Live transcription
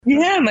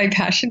Yeah, my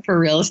passion for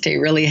real estate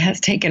really has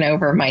taken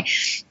over my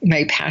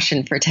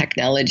passion for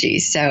technology.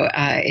 So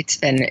it's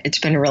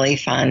been really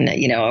fun,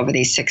 over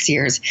these 6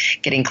 years,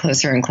 getting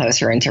closer and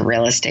closer into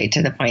real estate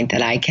to the point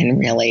that I can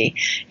really,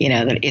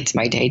 that it's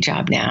my day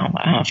job now,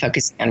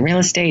 focusing on real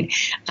estate,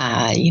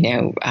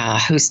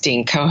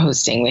 co-hosting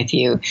with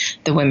you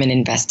the Women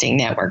Investing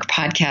Network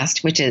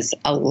podcast, which is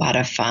a lot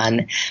of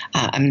fun,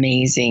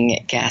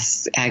 amazing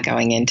guests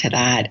going into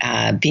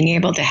that, being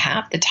able to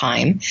have the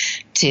time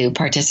to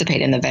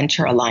participate in the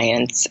Venture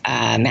Alliance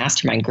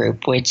mastermind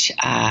group, which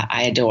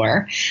I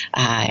adore,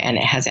 and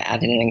it has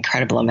added an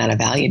incredible amount of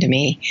value to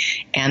me.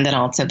 And then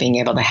also being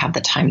able to have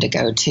the time to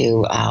go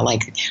to,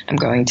 I'm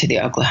going to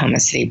the Oklahoma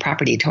City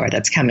property tour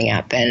that's coming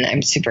up, and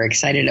I'm super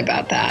excited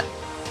about that.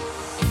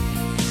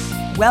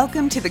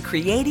 Welcome to the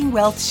Creating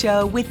Wealth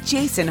Show with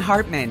Jason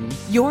Hartman.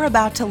 You're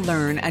about to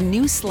learn a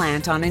new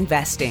slant on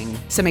investing,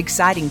 some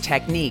exciting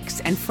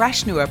techniques, and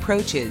fresh new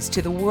approaches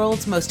to the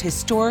world's most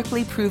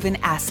historically proven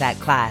asset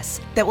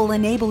class that will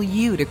enable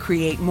you to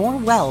create more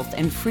wealth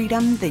and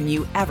freedom than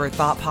you ever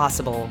thought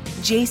possible.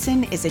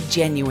 Jason is a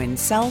genuine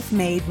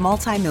self-made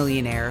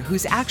multimillionaire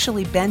who's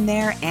actually been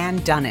there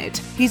and done it.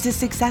 He's a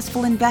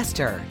successful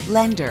investor,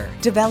 lender,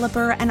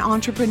 developer, and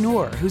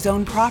entrepreneur who's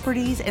owned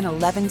properties in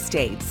 11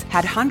 states,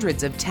 had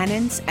hundreds of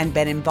tenants, and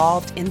been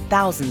involved in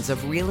thousands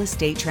of real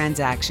estate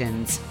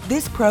transactions.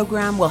 This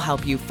program will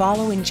help you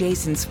follow in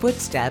Jason's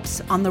footsteps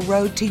on the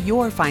road to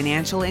your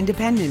financial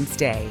independence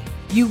day.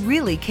 You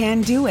really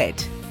can do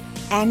it.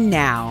 And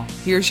now,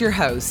 here's your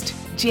host,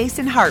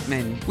 Jason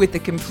Hartman, with the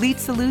complete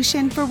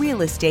solution for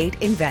real estate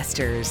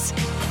investors.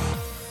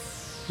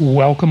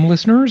 Welcome,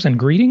 listeners, and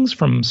greetings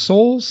from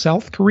Seoul,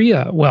 South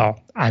Korea. Well,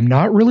 I'm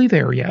not really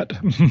there yet,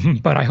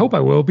 but I hope I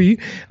will be.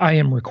 I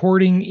am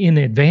recording in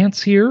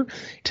advance here.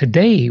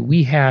 Today,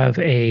 we have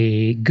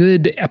a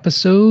good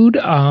episode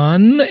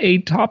on a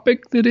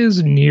topic that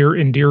is near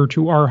and dear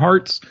to our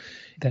hearts.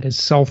 That is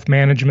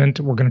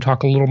self-management. We're going to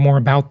talk a little more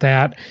about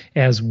that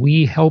as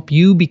we help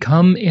you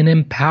become an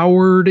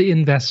empowered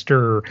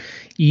investor.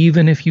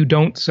 Even if you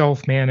don't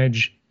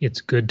self-manage, it's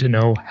good to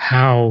know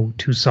how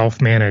to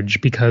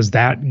self-manage because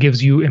that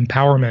gives you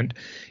empowerment.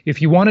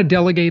 If you want to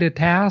delegate a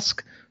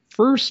task,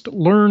 first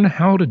learn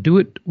how to do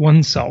it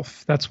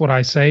oneself. That's what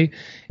I say.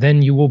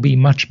 Then you will be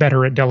much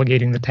better at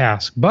delegating the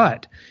task.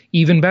 But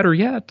even better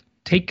yet,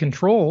 take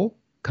control.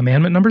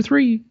 Commandment number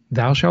 3,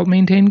 thou shalt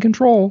maintain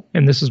control.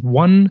 And this is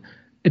one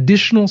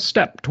additional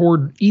step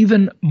toward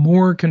even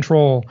more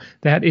control.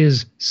 That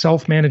is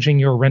self-managing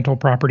your rental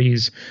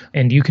properties.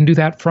 And you can do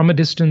that from a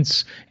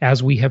distance,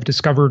 as we have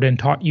discovered and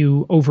taught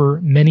you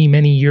over many,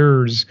 many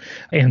years.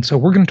 And so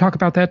we're going to talk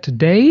about that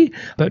today.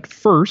 But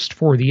first,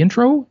 for the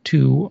intro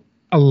to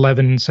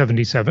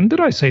 1177, did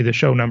I say the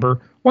show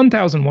number?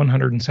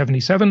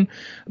 1177.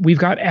 We've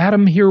got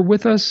Adam here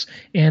with us.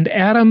 And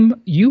Adam,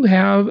 you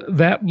have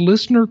that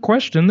listener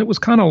question that was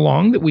kind of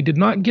long that we did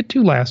not get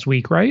to last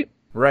week, right?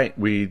 Right.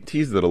 We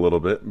teased it a little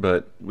bit,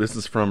 but this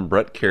is from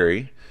Brett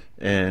Carey,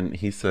 and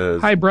he says,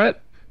 Hi,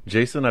 Brett.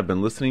 Jason, I've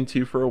been listening to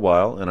you for a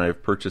while, and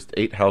I've purchased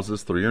 8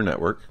 houses through your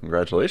network.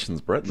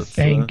 Congratulations, Brett.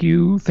 Thank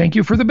you. Thank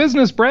you for the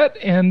business, Brett,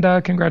 and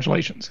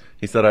congratulations.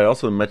 He said, I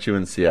also met you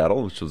in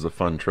Seattle, which was a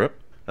fun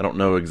trip. I don't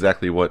know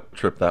exactly what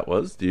trip that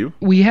was. Do you?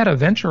 We had a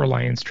Venture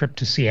Alliance trip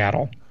to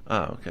Seattle.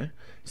 Ah, okay.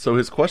 So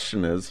his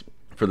question is,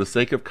 for the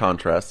sake of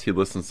contrast, he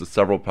listens to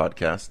several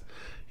podcasts.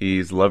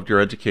 He's loved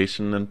your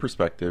education and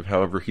perspective.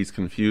 However, he's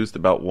confused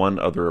about one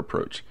other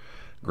approach.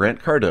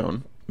 Grant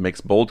Cardone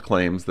makes bold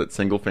claims that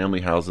single-family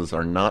houses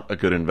are not a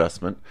good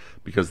investment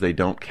because they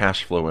don't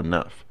cash flow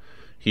enough.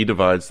 He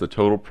divides the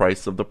total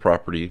price of the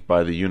property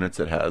by the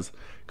units it has,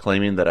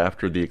 claiming that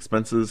after the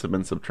expenses have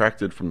been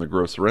subtracted from the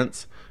gross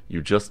rents,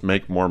 you just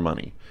make more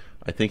money.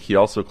 I think he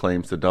also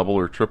claims to double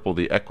or triple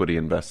the equity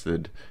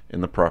invested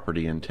in the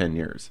property in 10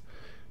 years.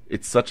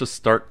 It's such a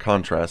stark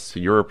contrast to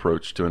your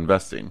approach to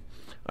investing.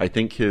 I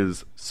think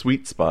his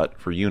sweet spot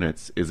for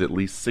units is at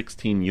least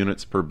 16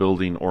 units per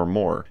building or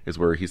more, is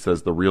where he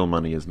says the real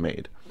money is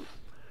made.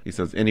 He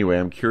says, anyway,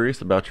 I'm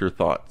curious about your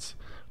thoughts.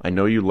 I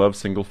know you love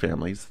single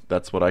families.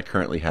 That's what I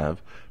currently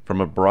have. From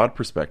a broad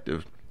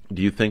perspective,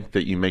 do you think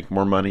that you make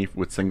more money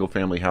with single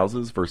family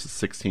houses versus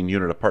 16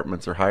 unit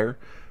apartments or higher?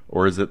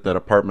 Or is it that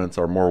apartments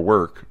are more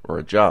work or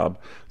a job,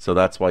 so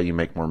that's why you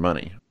make more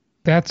money?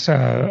 That's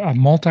a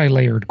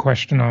multi-layered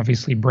question,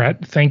 obviously,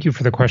 Brett. Thank you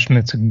for the question.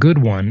 It's a good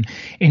one.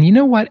 And you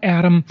know what,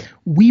 Adam?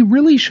 We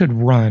really should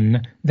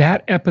run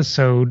that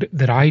episode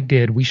that I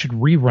did. We should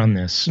rerun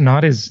this,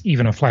 not as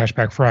even a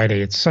Flashback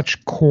Friday. It's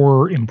such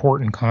core,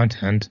 important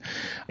content.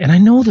 And I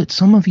know that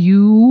some of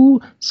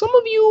you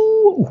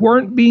who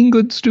aren't being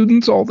good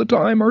students all the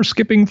time are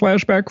skipping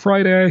Flashback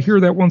Friday. I hear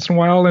that once in a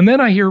while. And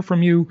then I hear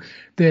from you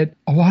that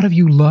a lot of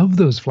you love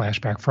those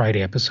Flashback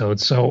Friday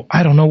episodes. So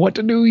I don't know what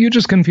to do. You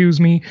just confuse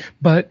me.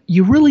 But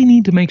you really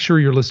need to make sure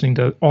you're listening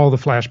to all the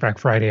Flashback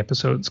Friday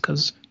episodes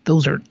because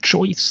those are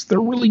choice.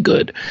 They're really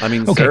good. I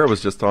mean, okay. Sarah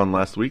was just on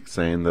last week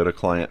saying that a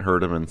client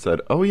heard him and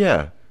said, oh,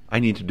 yeah, I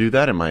need to do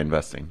that in my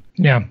investing.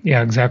 Yeah,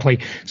 exactly.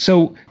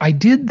 So I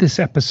did this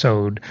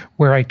episode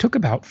where I took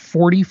about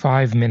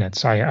 45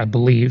 minutes, I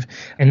believe,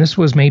 and this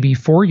was maybe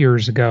 4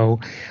 years ago,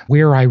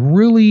 where I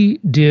really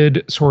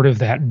did sort of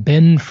that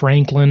Ben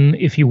Franklin,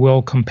 if you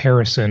will,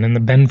 comparison. And the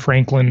Ben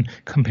Franklin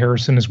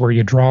comparison is where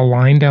you draw a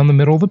line down the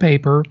middle of the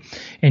paper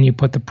and you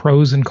put the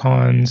pros and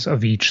cons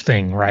of each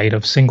thing, right,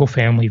 of single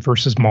family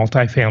versus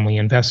multifamily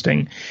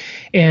investing.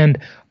 And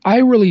I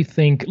really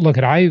think, look,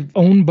 I've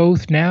owned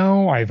both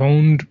now. I've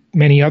owned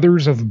many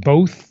others of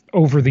both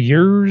over the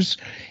years,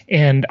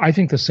 and I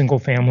think the single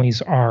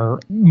families are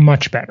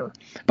much better.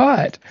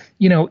 But,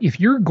 if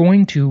you're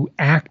going to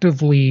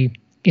actively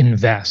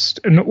invest,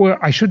 and well,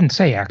 I shouldn't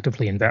say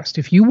actively invest,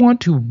 if you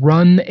want to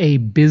run a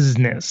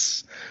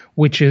business,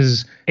 which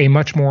is a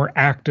much more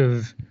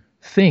active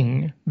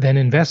thing than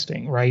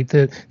investing, right?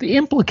 The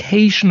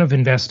implication of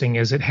investing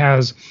is it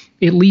has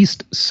at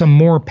least some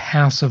more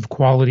passive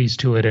qualities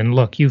to it. And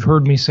look, you've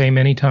heard me say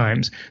many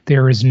times,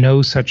 there is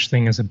no such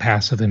thing as a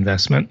passive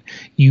investment.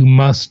 You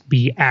must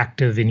be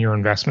active in your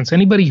investments.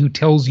 Anybody who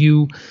tells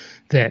you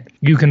that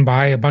you can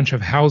buy a bunch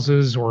of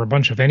houses or a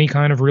bunch of any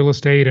kind of real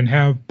estate and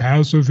have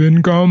passive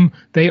income,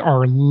 they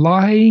are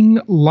lying.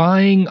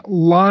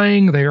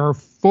 They are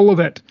full of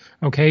it.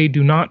 Okay,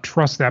 do not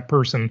trust that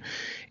person.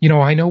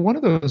 I know one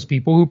of those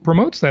people who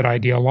promotes that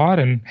idea a lot,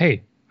 and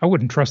hey, I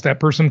wouldn't trust that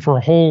person for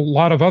a whole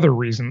lot of other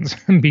reasons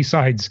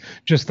besides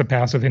just the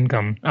passive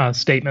income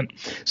statement.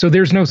 So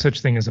there's no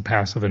such thing as a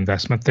passive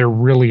investment. There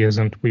really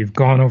isn't. We've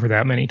gone over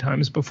that many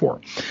times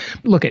before.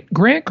 Look,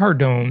 Grant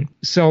Cardone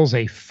sells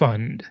a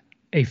fund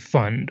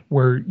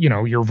where,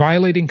 you're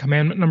violating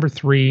commandment number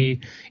 3.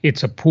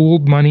 It's a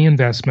pooled money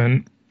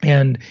investment.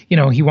 And,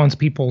 he wants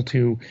people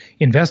to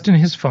invest in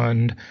his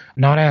fund,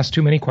 not ask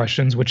too many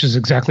questions, which is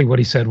exactly what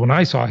he said when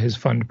I saw his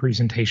fund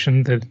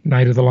presentation the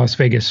night of the Las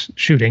Vegas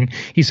shooting.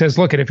 He says,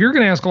 look, if you're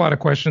going to ask a lot of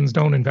questions,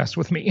 don't invest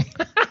with me.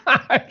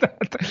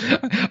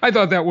 I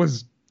thought that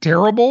was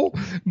terrible,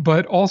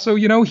 but also,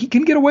 he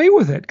can get away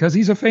with it because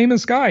he's a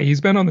famous guy. He's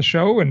been on the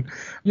show, and,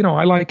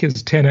 I like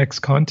his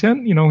 10X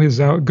content, his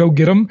go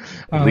get 'em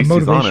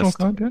motivational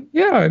content.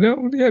 Yeah,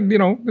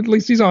 at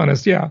least he's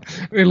honest. Yeah,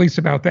 at least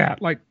about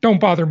that. Like, don't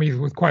bother me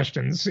with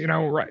questions,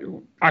 right?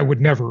 I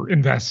would never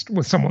invest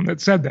with someone that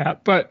said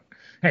that, but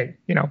hey,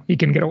 he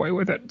can get away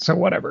with it. So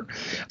whatever.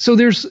 So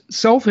there's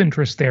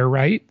self-interest there,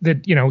 right?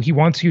 That, he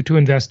wants you to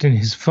invest in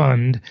his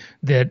fund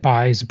that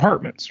buys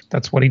apartments.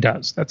 That's what he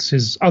does. That's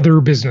his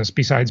other business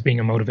besides being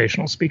a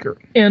motivational speaker.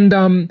 And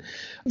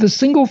the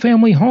single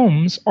family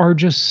homes are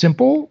just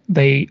simple.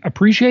 They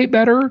appreciate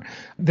better.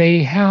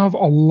 They have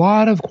a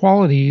lot of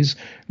qualities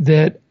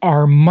that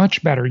are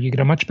much better. You get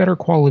a much better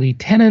quality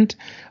tenant.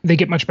 They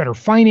get much better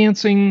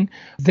financing.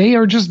 They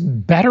are just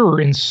better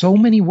in so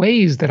many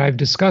ways that I've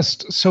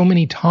discussed so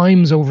many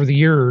times over the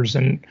years.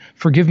 And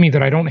forgive me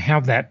that I don't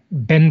have that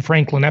Ben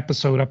Franklin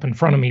episode up in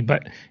front of me,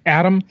 but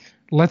Adam,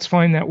 let's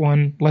find that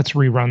one. Let's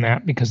rerun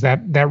that because that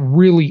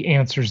really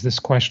answers this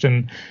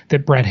question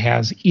that Brett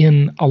has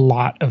in a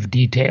lot of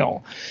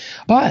detail.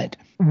 But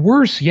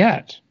worse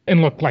yet,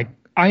 and look, like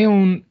I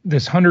own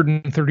this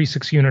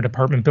 136 unit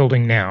apartment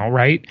building now,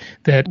 right?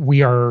 That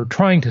we are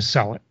trying to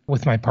sell it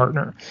with my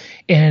partner.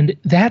 And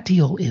that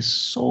deal is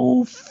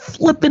so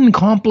flippin'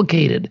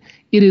 complicated.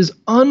 It is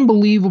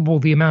unbelievable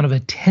the amount of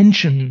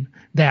attention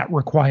that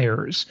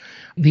requires.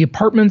 The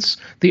apartments,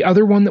 the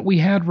other one that we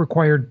had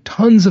required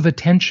tons of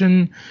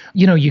attention.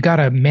 You got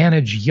to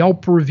manage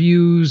Yelp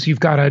reviews. You've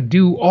got to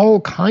do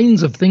all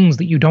kinds of things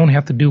that you don't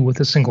have to do with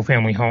a single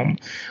family home.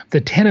 The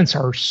tenants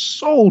are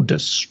so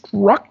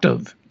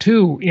destructive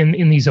too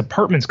in these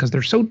apartments because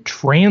they're so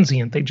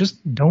transient. They just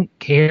don't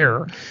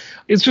care.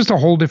 It's just a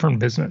whole different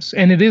business.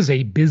 And it is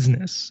a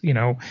business,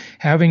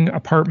 having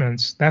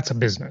apartments, that's a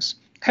business.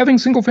 Having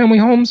single family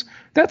homes,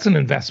 that's an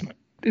investment.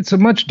 It's a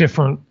much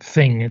different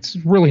thing. It's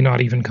really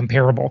not even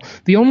comparable.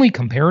 The only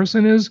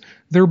comparison is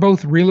they're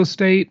both real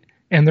estate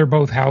and they're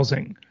both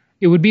housing.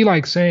 It would be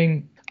like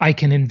saying I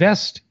can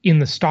invest in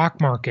the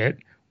stock market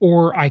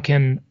or I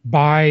can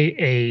buy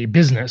a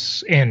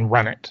business and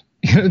run it.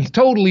 It's a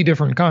totally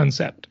different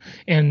concept.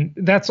 And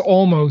that's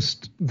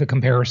almost the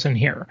comparison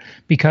here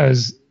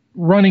because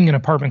running an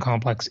apartment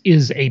complex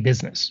is a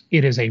business.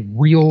 It is a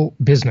real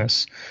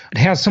business. It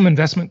has some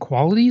investment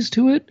qualities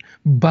to it,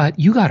 but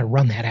you got to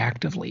run that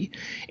actively.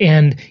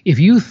 And if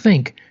you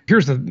think,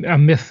 here's a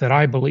myth that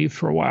I believed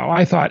for a while.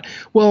 I thought,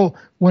 well,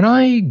 when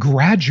I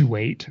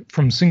graduate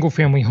from single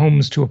family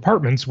homes to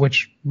apartments,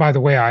 which by the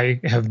way, I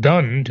have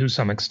done to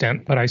some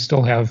extent, but I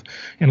still have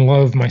and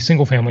love my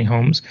single family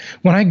homes.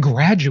 When I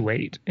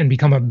graduate and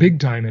become a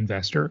big time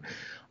investor,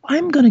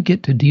 I'm going to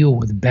get to deal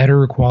with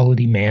better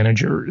quality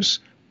managers,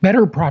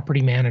 better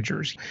property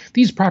managers.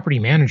 These property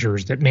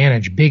managers that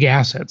manage big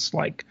assets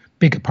like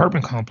big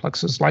apartment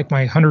complexes, like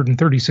my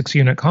 136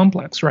 unit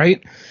complex, right?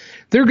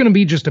 They're going to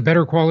be just a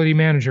better quality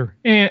manager.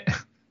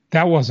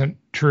 That wasn't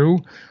true.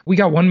 We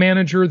got one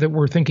manager that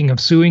we're thinking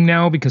of suing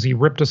now because he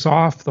ripped us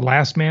off, the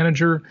last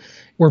manager.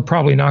 We're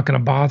probably not going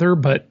to bother,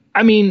 but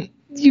I mean,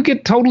 you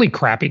get totally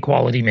crappy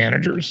quality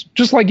managers,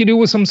 just like you do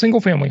with some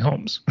single-family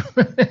homes.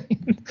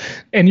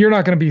 And you're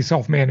not going to be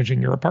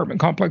self-managing your apartment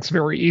complex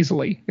very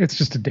easily. It's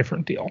just a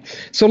different deal.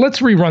 So let's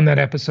rerun that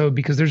episode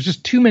because there's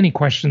just too many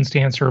questions to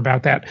answer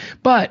about that.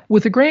 But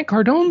with the Grant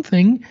Cardone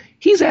thing,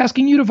 he's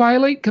asking you to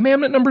violate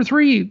commandment number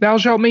 3, thou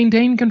shalt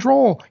maintain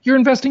control. You're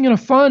investing in a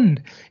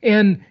fund.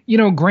 And,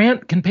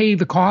 Grant can pay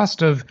the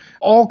cost of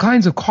all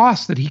kinds of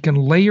costs that he can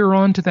layer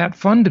onto that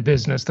fund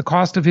business, the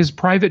cost of his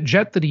private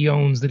jet that he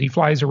owns that he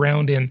flies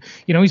around in.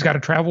 He's got to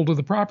travel to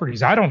the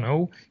properties. I don't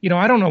know.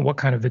 I don't know what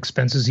kind of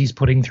expenses he's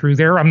putting through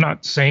there. I'm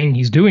not saying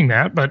he's doing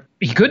that, but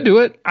he could do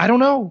it. I don't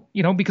know,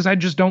 because I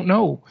just don't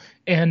know.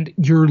 And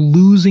you're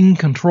losing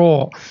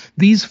control.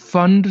 These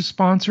fund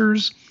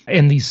sponsors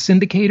and these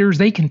syndicators,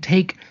 they can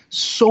take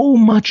so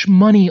much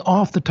money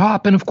off the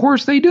top. And of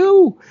course they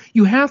do.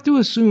 You have to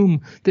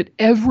assume that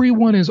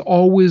everyone is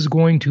always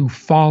going to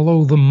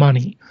follow the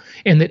money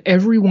and that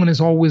everyone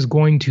is always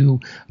going to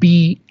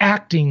be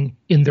acting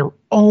in their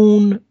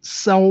own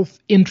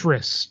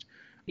self-interest.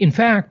 In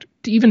fact,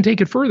 to even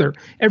take it further,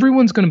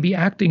 everyone's going to be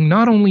acting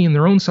not only in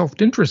their own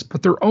self-interest,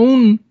 but their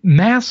own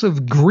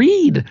massive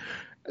greed.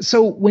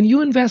 So when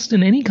you invest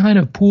in any kind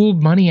of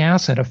pooled money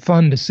asset, a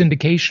fund, a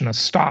syndication, a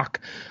stock,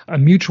 a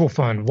mutual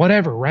fund,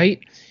 whatever,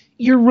 right?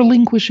 You're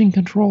relinquishing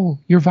control.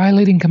 You're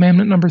violating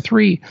commandment number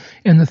 3.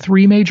 And the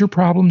 3 major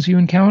problems you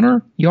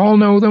encounter, you all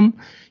know them.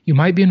 You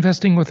might be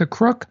investing with a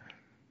crook.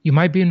 You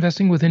might be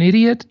investing with an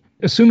idiot.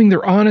 Assuming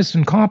they're honest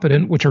and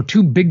competent, which are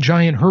 2 big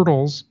giant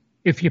hurdles,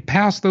 if you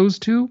pass those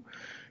 2,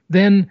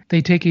 then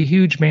they take a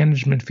huge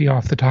management fee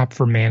off the top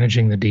for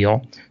managing the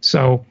deal.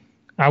 So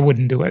I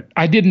wouldn't do it.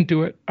 I didn't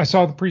do it. I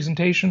saw the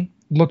presentation,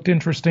 looked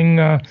interesting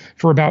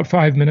for about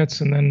 5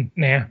 minutes, and then,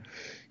 nah.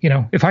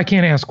 If I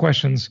can't ask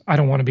questions, I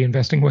don't want to be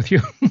investing with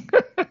you.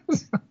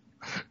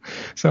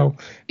 So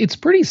it's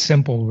pretty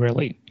simple,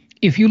 really.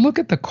 If you look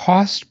at the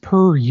cost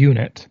per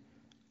unit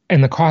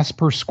and the cost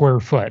per square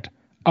foot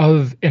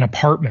of an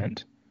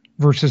apartment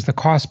versus the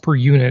cost per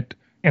unit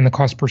and the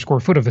cost per square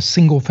foot of a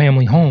single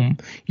family home,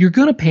 you're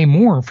going to pay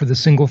more for the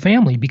single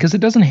family because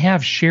it doesn't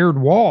have shared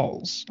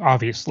walls,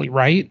 obviously,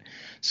 right?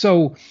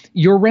 So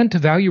your rent to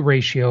value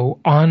ratio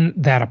on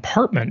that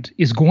apartment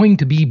is going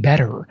to be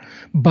better,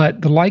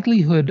 but the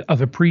likelihood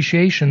of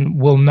appreciation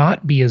will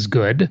not be as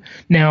good.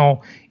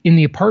 Now, in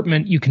the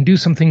apartment, you can do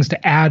some things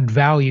to add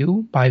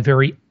value by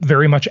very,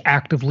 very much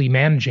actively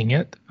managing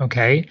it,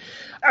 okay?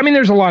 I mean,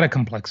 there's a lot of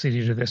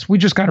complexity to this. We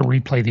just got to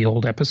replay the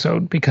old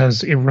episode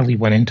because it really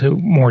went into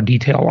more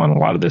detail on a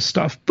lot of this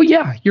stuff. But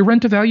yeah, your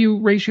rent to value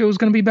ratio is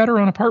going to be better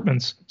on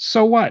apartments.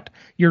 So what?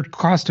 Your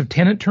cost of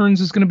tenant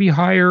turns is going to be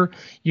higher.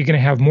 You're going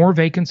to have more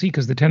vacancy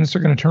because the tenants are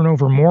going to turn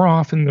over more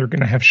often. They're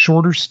going to have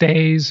shorter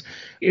stays.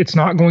 It's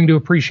not going to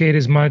appreciate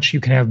as much. You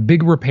can have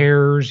big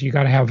repairs. You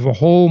got to have a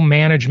whole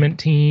management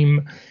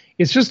team.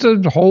 It's just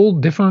a whole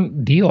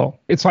different deal.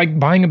 It's like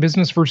buying a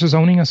business versus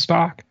owning a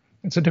stock.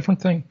 It's a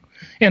different thing.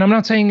 And I'm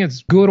not saying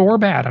it's good or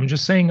bad. I'm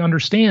just saying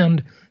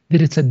understand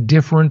that it's a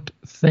different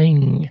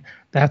thing.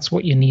 That's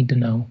what you need to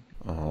know.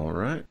 All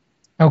right.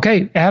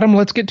 Okay, Adam,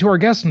 let's get to our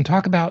guest and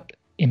talk about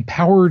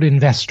empowered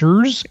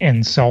investors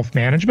and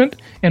self-management.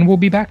 And we'll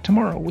be back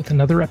tomorrow with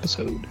another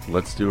episode.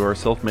 Let's do our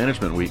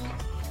self-management week.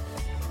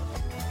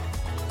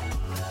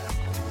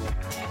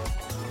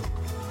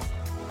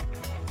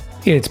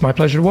 It's my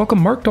pleasure to welcome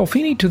Mark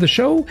Dolfini to the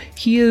show.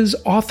 He is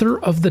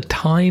author of The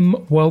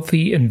Time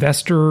Wealthy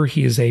Investor.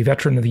 He is a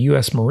veteran of the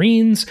U.S.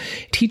 Marines,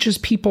 teaches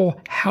people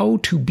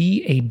how to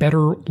be a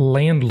better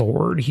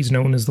landlord. He's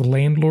known as the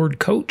landlord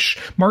coach.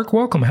 Mark,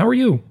 welcome. How are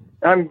you?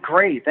 I'm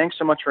great. Thanks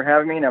so much for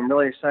having me, and I'm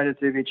really excited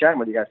to be chatting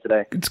with you guys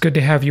today. It's good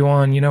to have you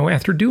on.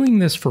 After doing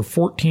this for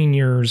 14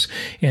 years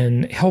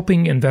and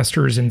helping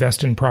investors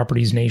invest in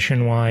properties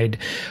nationwide,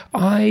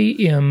 I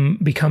am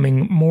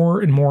becoming more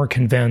and more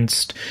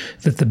convinced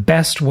that the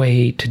best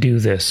way to do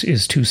this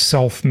is to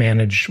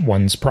self-manage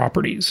one's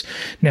properties.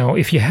 Now,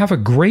 if you have a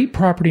great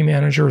property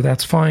manager,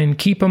 that's fine.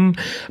 Keep them.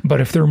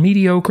 But if they're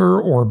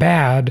mediocre or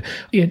bad,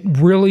 it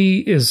really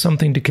is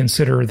something to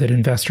consider that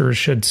investors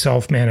should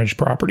self-manage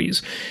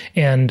properties.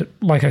 And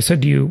like I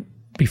said to you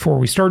before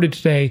we started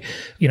today,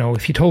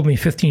 if you told me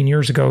 15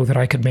 years ago that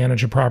I could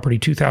manage a property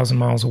 2,000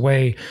 miles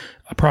away,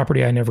 a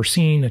property I never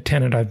seen, a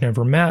tenant I've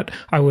never met,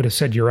 I would have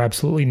said you're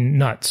absolutely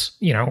nuts,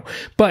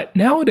 But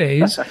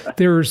nowadays,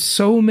 there's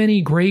so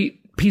many great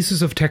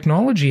pieces of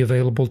technology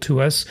available to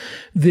us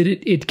that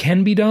it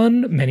can be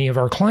done. Many of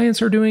our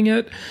clients are doing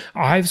it.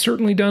 I've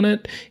certainly done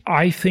it.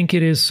 I think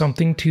it is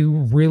something to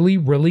really,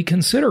 really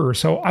consider.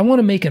 So I want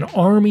to make an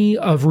army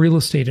of real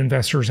estate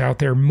investors out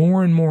there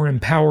more and more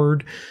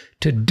empowered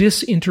to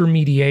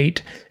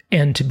disintermediate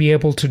and to be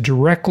able to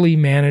directly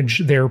manage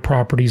their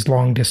properties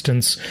long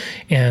distance.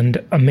 And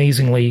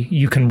amazingly,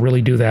 you can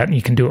really do that, and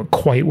you can do it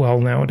quite well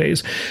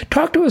nowadays.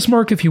 Talk to us,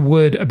 Mark, if you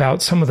would,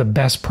 about some of the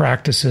best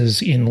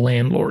practices in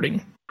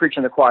landlording.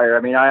 preaching to the choir.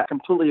 I mean, I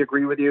completely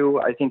agree with you.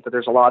 I think that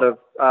there's a lot of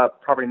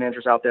property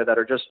managers out there that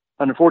are just,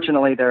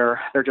 unfortunately, they're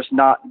just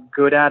not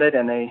good at it,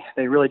 and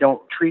they really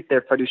don't treat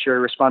their fiduciary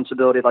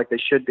responsibility like they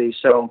should be.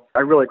 So I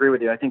really agree with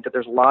you. I think that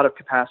there's a lot of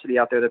capacity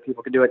out there that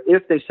people can do it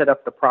if they set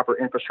up the proper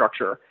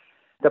infrastructure.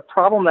 The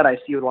problem that I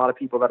see with a lot of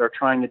people that are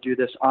trying to do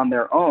this on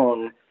their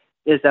own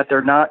is that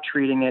they're not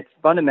treating it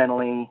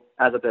fundamentally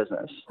as a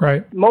business.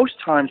 Right. Most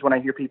times when I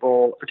hear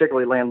people,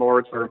 particularly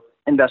landlords or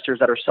investors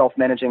that are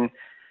self-managing,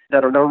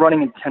 that are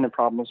running into tenant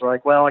problems, they're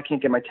like, well, I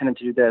can't get my tenant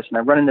to do this, and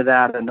I run into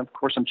that, and of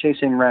course I'm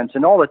chasing rents,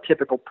 and all the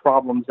typical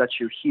problems that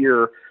you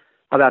hear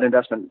about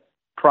investment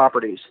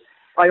properties.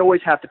 I always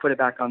have to put it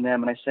back on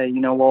them, and I say,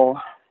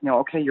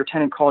 okay, your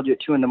tenant called you at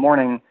 2 a.m.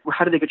 Well,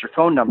 how did they get your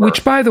phone number?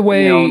 Which, by the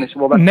way, and they say,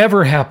 well,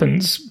 never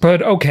happens,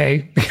 but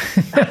okay.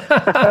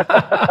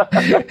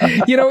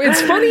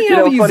 It's funny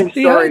how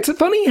it's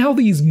funny how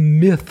these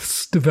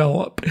myths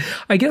develop.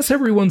 I guess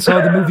everyone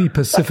saw the movie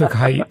Pacific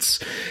Heights,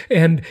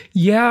 and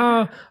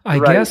I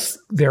guess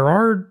there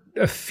are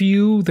a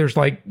few. There's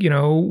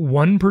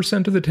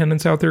 1% of the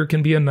tenants out there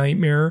can be a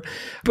nightmare,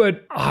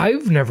 but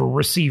I've never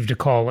received a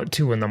call at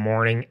 2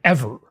 a.m.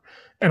 ever.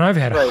 And I've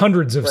had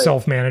hundreds of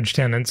self-managed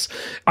tenants.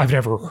 I've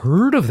never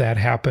heard of that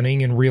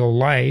happening in real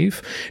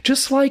life.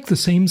 Just like the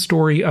same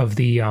story of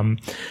the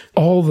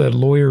all the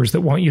lawyers that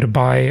want you to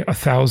buy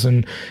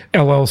 1,000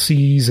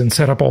 LLCs and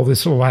set up all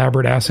this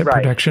elaborate asset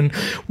protection.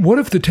 What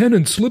if the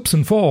tenant slips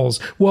and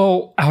falls?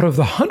 Well, out of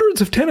the hundreds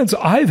of tenants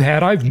I've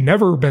had, I've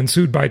never been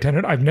sued by a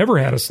tenant. I've never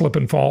had a slip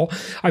and fall.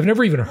 I've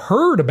never even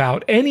heard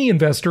about any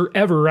investor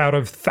ever out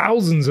of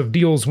thousands of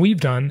deals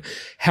we've done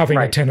having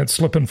a tenant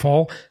slip and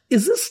fall.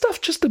 Is this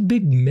stuff just a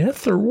big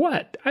myth or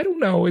what? I don't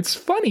know. It's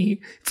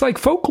funny. It's like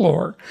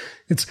folklore.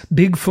 It's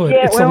Bigfoot.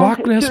 It's the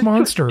Loch Ness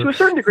Monster. To a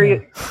certain degree,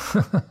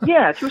 to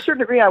a certain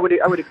degree, I would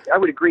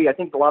agree. I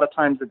think a lot of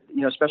times that,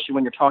 especially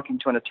when you're talking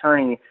to an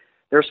attorney,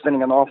 they're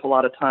spending an awful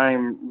lot of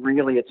time,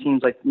 really, it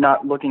seems like,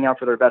 not looking out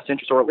for their best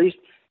interest, or at least,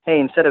 hey,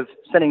 instead of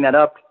setting that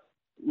up,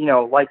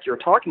 like you're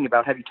talking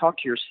about, have you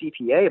talked to your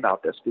CPA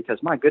about this? Because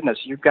my goodness,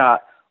 you've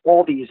got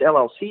all these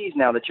LLCs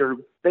now that you're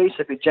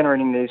basically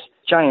generating this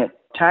giant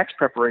tax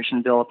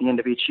preparation bill at the end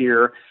of each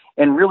year.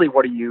 And really,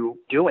 what are you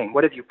doing?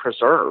 What have you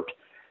preserved?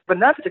 But in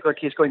that particular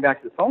case, going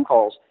back to the phone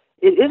calls,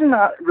 it is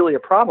not really a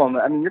problem.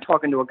 I mean, you're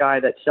talking to a guy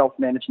that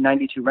self-managed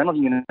 92 rental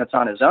units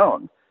on his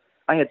own.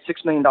 I had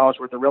 $6 million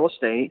worth of real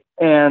estate.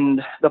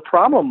 And the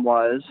problem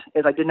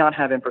is I did not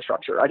have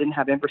infrastructure. I didn't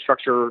have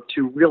infrastructure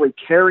to really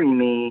carry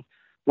me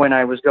when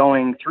I was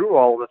going through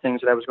all the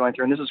things that I was going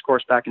through. And this is, of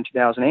course, back in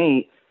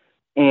 2008.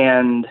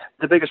 And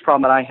the biggest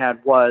problem that I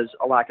had was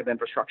a lack of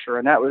infrastructure.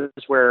 And that was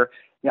where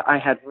I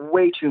had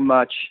way too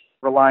much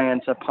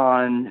reliance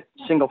upon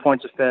single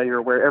points of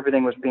failure where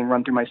everything was being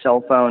run through my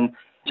cell phone.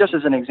 Just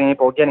as an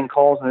example, getting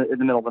calls in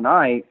the middle of the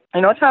night.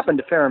 It's happened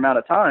a fair amount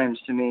of times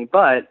to me,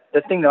 but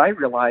the thing that I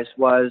realized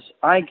was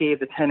I gave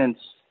the tenants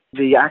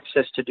the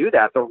access to do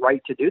that, the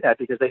right to do that,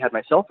 because they had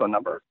my cell phone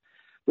number.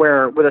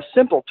 Where with a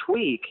simple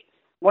tweak,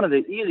 one of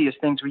the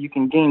easiest things where you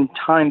can gain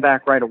time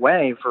back right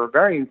away for a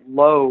very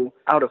low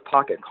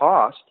out-of-pocket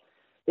cost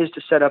is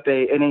to set up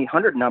an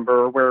 800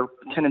 number where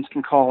tenants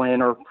can call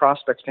in or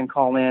prospects can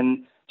call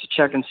in to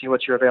check and see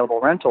what your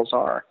available rentals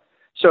are.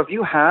 So if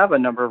you have a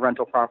number of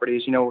rental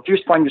properties, if you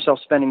find yourself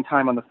spending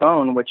time on the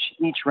phone, which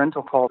each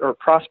rental call or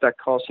prospect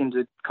call seems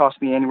to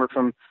cost me anywhere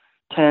from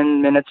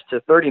 10 minutes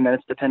to 30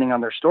 minutes, depending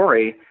on their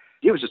story,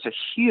 it was just a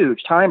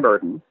huge time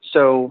burden.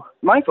 So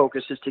my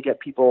focus is to get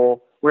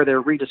people where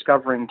they're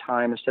rediscovering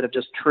time instead of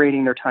just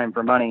trading their time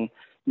for money,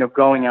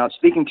 going out,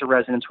 speaking to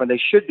residents when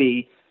they should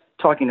be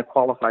talking to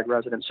qualified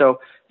residents. So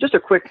just a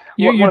quick...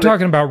 You're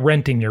talking about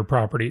renting your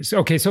properties.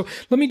 Okay, so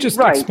let me just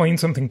explain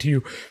something to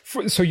you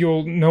so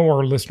you'll know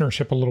our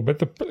listenership a little bit.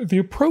 The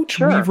approach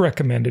we've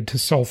recommended to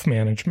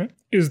self-management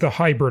is the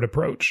hybrid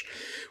approach,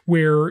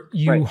 where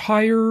you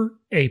hire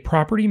a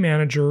property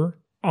manager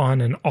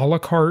on an a la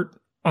carte,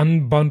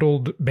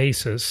 unbundled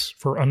basis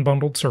for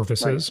unbundled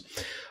services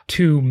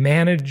to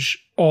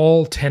manage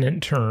all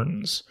tenant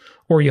turns,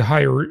 or you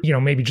hire,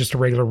 maybe just a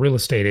regular real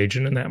estate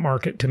agent in that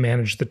market to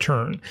manage the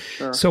turn.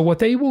 Sure. So what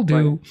they will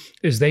do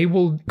is they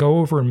will go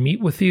over and meet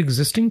with the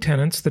existing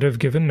tenants that have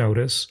given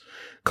notice,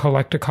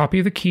 collect a copy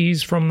of the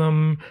keys from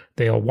them.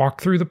 They'll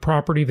walk through the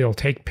property. They'll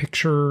take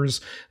pictures.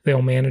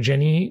 They'll manage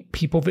any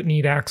people that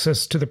need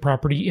access to the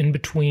property in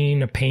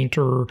between, a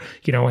painter,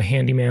 a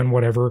handyman,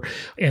 whatever.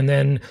 And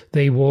then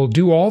they will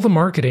do all the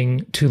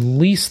marketing to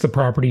lease the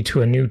property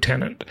to a new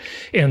tenant.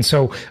 And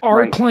so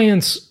our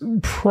clients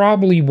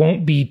probably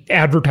won't be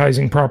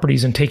advertising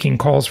properties and taking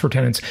calls for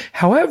tenants.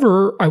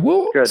 However, I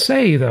will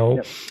say,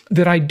 though,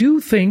 that I do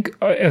think,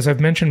 as I've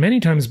mentioned many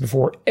times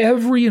before,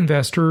 every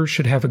investor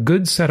should have a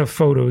good set of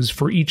photos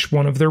for each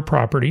one of their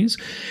properties.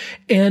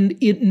 And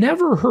it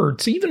never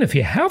hurts, even if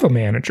you have a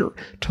manager,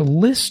 to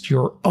list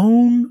your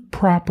own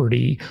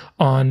property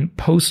on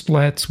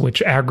Postlets,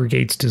 which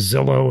aggregates to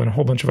Zillow and a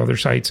whole bunch of other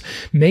sites,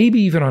 maybe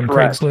even on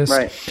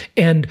Craigslist.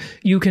 And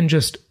you can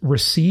just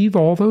receive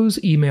all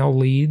those email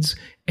leads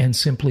and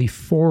simply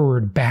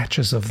forward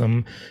batches of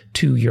them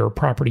to your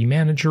property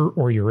manager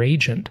or your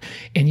agent.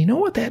 And you know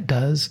what that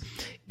does?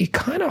 It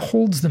kind of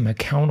holds them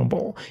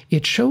accountable.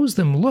 It shows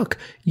them, look,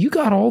 you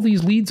got all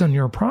these leads on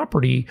your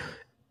property.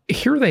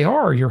 Here they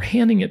are. You're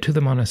handing it to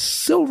them on a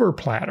silver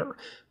platter.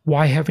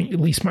 Why haven't you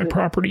leased my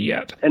property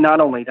yet? And not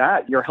only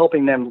that, you're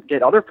helping them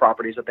get other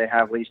properties that they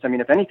have leased. I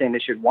mean, if anything, they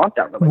should want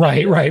that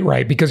relationship.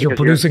 Right. Because you're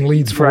producing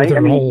leads for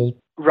their whole...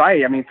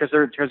 Right. I mean, because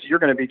you're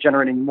going to be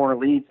generating more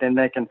leads than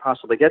they can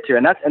possibly get to.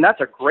 And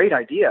that's a great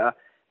idea,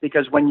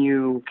 because when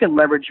you can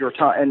leverage your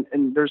time,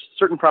 and there's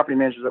certain property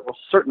managers that will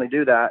certainly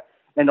do that,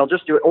 and they'll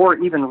just do it, or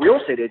even real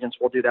estate agents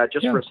will do that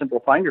just for a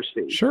simple finder's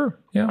fee. Sure.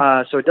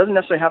 Yeah. So it doesn't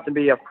necessarily have to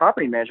be a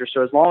property manager.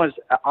 So as long as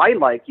I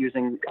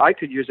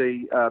could use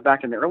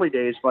back in the early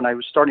days when I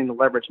was starting to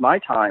leverage my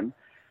time,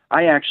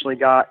 I actually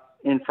got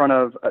in front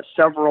of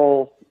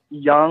several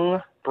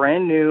young,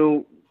 brand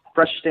new,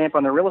 fresh stamp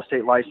on their real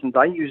estate license.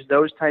 I used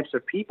those types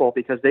of people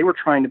because they were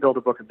trying to build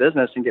a book of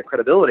business and get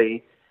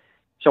credibility.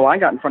 So I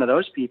got in front of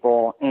those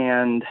people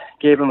and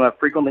gave them a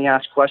frequently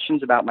asked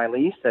questions about my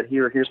lease, that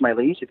here's my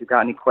lease. If you've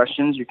got any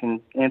questions, you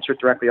can answer it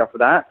directly off of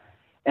that.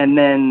 And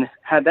then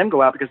had them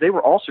go out, because they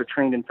were also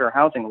trained in fair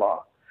housing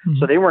law. Mm-hmm.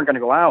 So they weren't going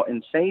to go out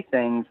and say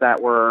things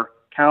that were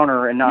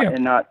counter and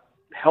not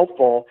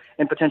helpful,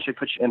 and potentially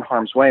put you in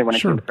harm's way when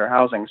it came to fair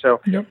housing. So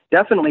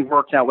definitely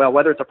worked out well,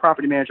 whether it's a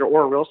property manager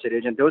or a real estate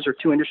agent. Those are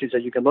two industries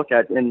that you can look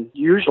at. And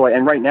usually,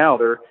 and right now,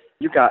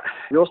 you've got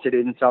real estate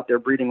agents out there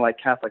breeding like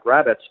Catholic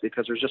rabbits,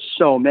 because there's just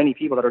so many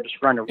people that are just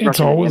trying to. It's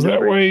always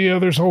that way. Yeah,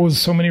 there's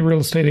always so many real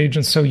estate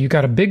agents. So you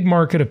got a big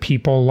market of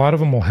people. A lot of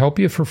them will help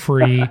you for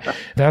free.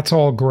 That's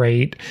all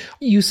great.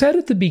 You said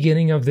at the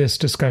beginning of this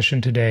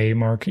discussion today,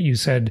 Mark, you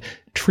said,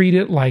 treat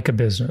it like a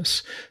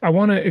business. I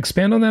want to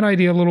expand on that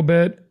idea a little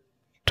bit.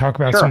 Talk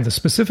about some of the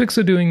specifics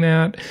of doing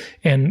that.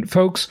 And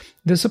folks,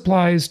 this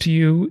applies to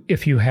you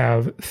if you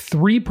have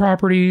 3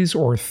 properties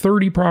or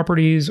 30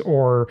 properties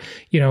or,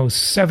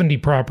 70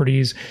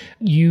 properties.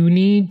 You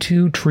need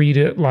to treat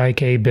it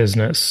like a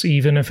business,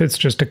 even if it's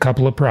just a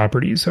couple of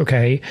properties,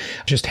 okay?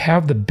 Just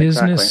have the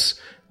business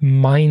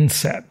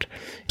mindset.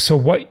 So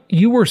what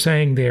you were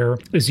saying there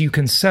is you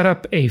can set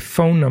up a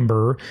phone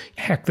number.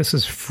 Heck, this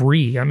is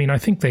free. I mean, I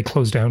think they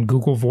closed down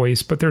Google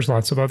Voice, but there's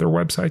lots of other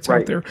websites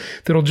out there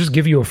that'll just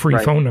give you a free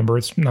phone number.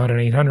 It's not an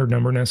 800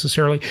 number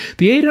necessarily.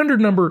 The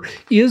 800 number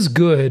is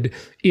good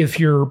if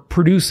you're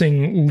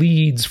producing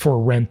leads for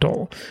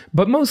rental,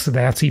 but most of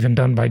that's even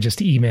done by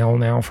just email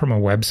now from a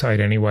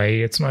website anyway.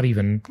 It's not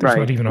even, there's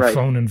not even a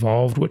phone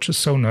involved, which is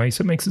so nice.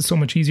 It makes it so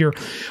much easier.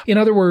 In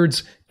other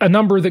words, a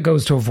number that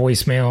goes to a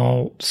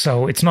voicemail,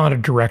 so it's not a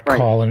direct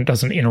call and it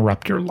doesn't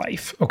interrupt your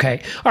life.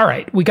 Okay. All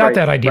right. We got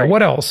that idea.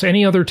 What else?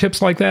 Any other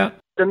tips like that?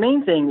 The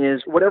main thing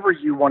is whatever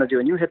you want to do,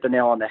 and you hit the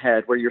nail on the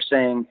head where you're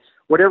saying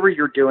whatever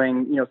you're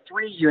doing,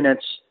 3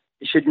 units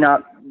should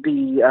not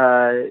be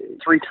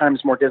 3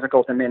 times more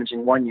difficult than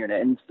managing 1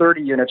 unit, and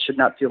 30 units should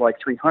not feel like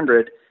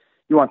 300.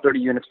 You want 30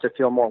 units to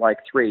feel more like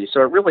 3.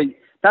 So it really,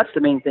 that's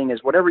the main thing,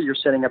 is whatever you're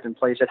setting up in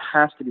place, it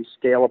has to be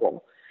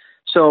scalable.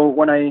 So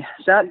when I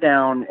sat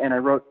down and I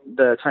wrote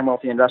the Time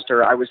Wealthy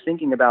Investor, I was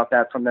thinking about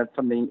that from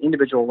the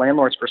individual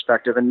landlord's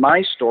perspective, and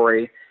my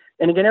story.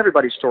 And again,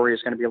 everybody's story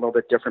is going to be a little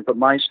bit different, but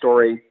my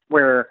story,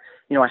 where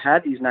I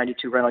had these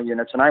 92 rental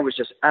units and I was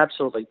just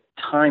absolutely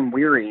time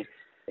weary.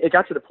 It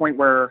got to the point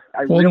where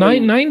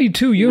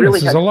 92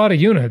 units is a lot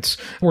of units.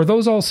 Were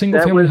those all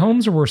single-family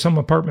homes, or were some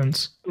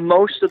apartments?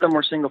 Most of them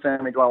were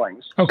single-family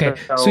dwellings. Okay,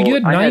 so you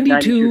had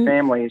 92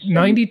 families,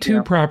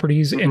 92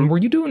 properties, and were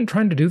you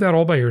trying to do that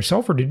all by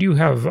yourself, or did you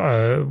have,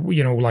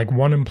 like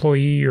 1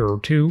 employee or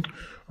 2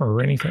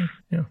 or anything?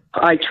 Yeah.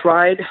 I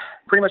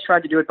pretty much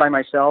tried to do it by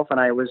myself, and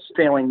I was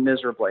failing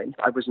miserably.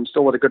 I was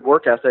still with a good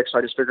work ethic, so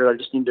I just figured I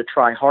just needed to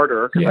try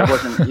harder, because I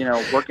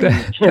wasn't, working.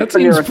 That's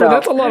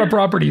a lot of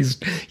properties.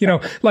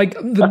 Like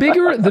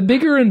the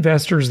bigger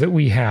investors that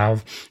we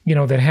have,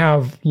 that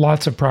have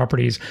lots of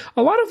properties,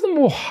 a lot of them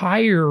will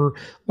hire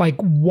like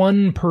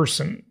 1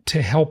 person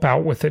to help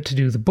out with it, to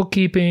do the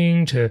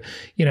bookkeeping, to,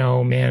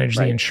 manage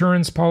the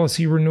insurance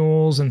policy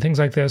renewals and things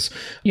like this.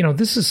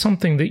 This is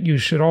something that you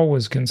should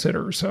always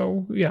consider.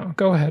 So yeah,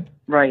 go ahead.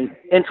 Right.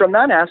 And from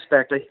that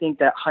aspect, I think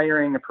that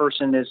hiring a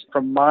person is,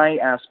 from my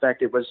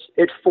aspect,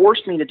 it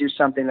forced me to do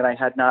something that I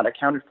had not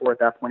accounted for at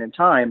that point in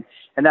time.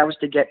 And that was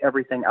to get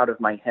everything out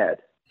of my head.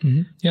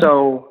 Mm-hmm. Yeah.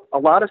 So a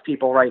lot of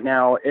people right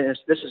now,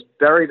 this is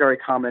very, very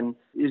common,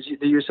 is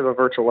the use of a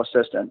virtual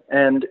assistant.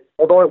 And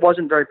although it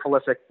wasn't very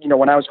prolific,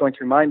 when I was going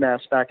through my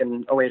mess back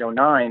in 08,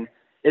 09,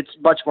 it's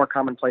much more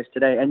commonplace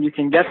today. And you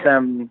can get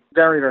them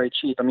very, very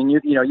cheap. I mean,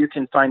 you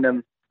can find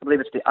them. I believe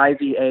it's the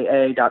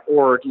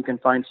IVAA.org. You can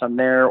find some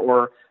there,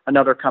 or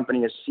another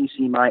company is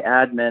CC My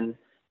Admin.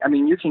 I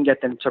mean, you can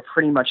get them to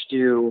pretty much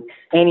do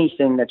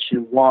anything that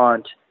you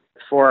want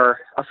for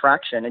a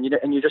fraction, and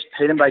you just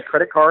pay them by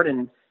credit card,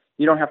 and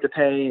you don't have to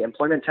pay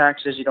employment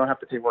taxes. You don't have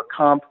to pay work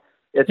comp.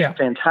 It's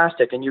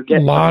fantastic, and you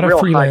get a lot of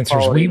real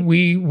freelancers.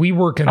 We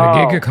work in the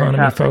gig economy,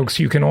 fantastic. Folks.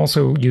 You can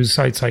also use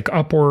sites like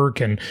Upwork,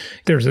 and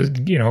there's a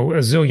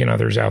zillion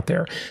others out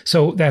there.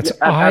 So that's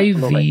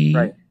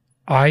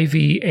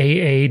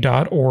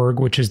IVAA.org,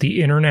 which is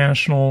the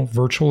International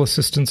Virtual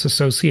Assistants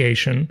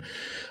Association,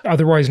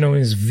 otherwise known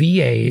as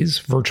VAs,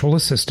 Virtual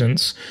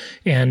Assistants.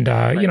 And,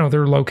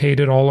 they're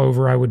located all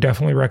over. I would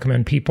definitely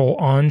recommend people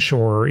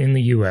onshore in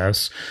the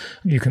U.S.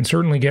 You can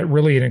certainly get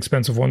really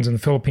inexpensive ones in the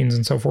Philippines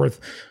and so forth.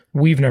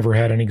 We've never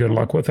had any good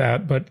luck with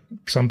that, but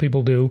some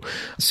people do.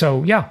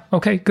 So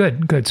okay,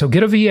 good. So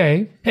get a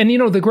VA. And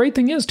the great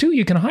thing is too,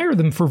 you can hire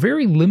them for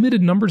very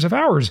limited numbers of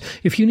hours.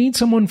 If you need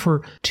someone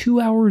for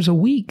 2 hours a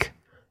week,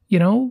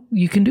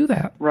 you can do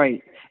that.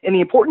 Right. And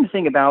the important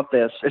thing about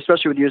this,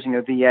 especially with using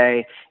a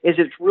VA, is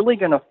it's really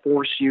going to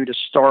force you to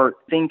start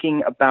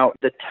thinking about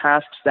the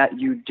tasks that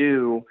you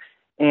do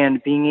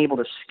and being able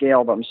to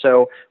scale them.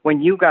 So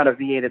when you've got a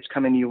VA that's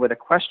coming to you with a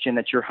question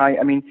that you're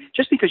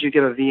just because you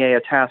give a VA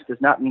a task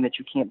does not mean that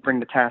you can't bring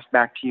the task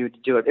back to you to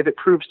do it if it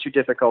proves too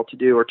difficult to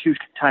do or too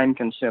time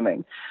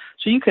consuming.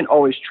 So you can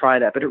always try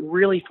that, but it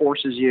really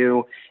forces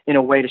you in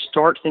a way to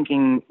start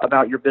thinking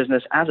about your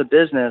business as a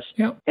business.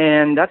 Yep.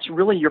 And that's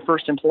really your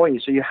first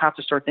employee. So you have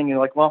to start thinking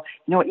like, well,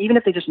 even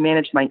if they just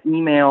manage my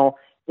email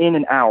in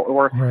and out,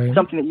 or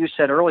something that you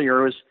said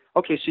earlier was,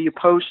 okay, so you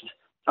post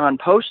on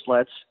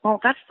Postlets, well,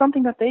 that's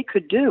something that they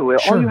could do.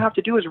 Sure. All you have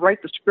to do is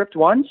write the script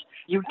once.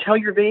 You tell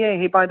your VA,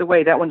 hey, by the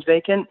way, that one's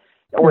vacant,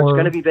 or it's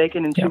going to be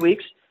vacant in 2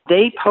 weeks.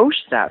 They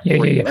post that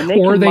for you. And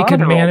they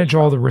can manage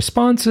all the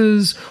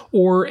responses.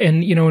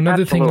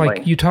 Another thing,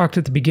 like you talked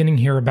at the beginning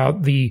here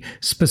about the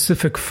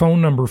specific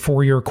phone number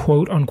for your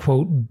quote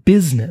unquote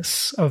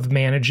business of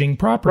managing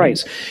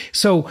properties. Right.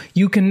 So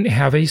you can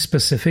have a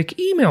specific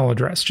email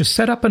address. Just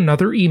set up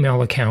another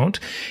email account,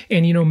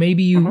 and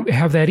maybe you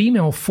have that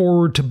email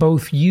forward to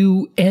both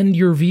you and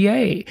your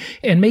VA,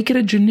 and make it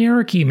a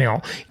generic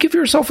email. Give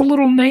yourself a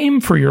little name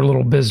for your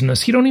little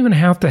business. You don't even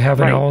have to have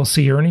an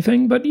LLC or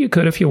anything, but you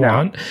could if you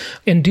want.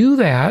 And do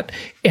that,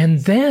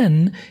 and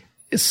then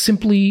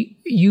simply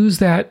use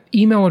that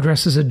email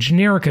address as a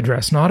generic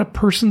address, not a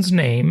person's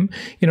name.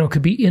 It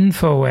could be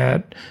info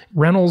at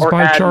Reynolds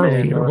by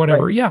Charlie or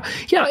whatever. Right.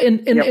 Yeah.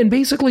 And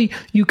basically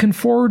you can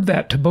forward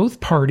that to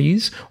both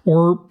parties,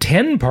 or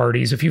 10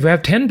 parties if you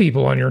have 10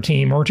 people on your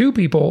team, or 2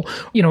 people,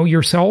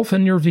 yourself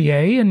and your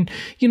VA, and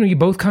you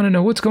both kind of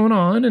know what's going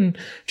on, and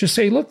just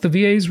say, look, the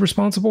VA is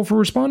responsible for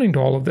responding to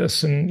all of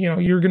this, and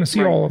you're going to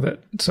see all of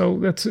it.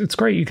 So it's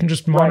great. You can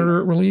just monitor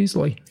it really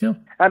easily. Yeah.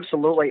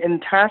 Absolutely.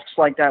 And tasks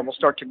like that will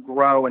start to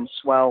grow and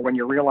swell when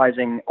you're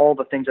realizing all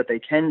the things that they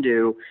can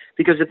do,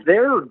 because it's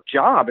their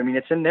job.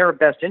 It's in their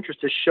best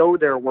interest to show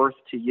their worth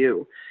to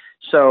you.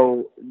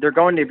 So they're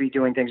going to be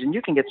doing things, and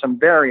you can get some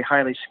very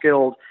highly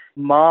skilled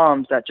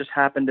moms that just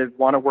happen to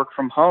want to work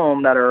from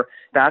home, that are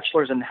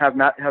bachelors and have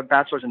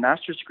bachelor's and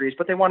master's degrees,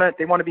 but they want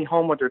to be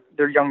home with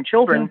their young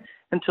children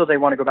until they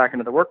want to go back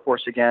into the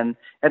workforce again,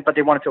 but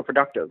they want to feel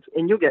productive.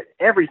 And you'll get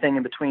everything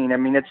in between.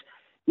 It's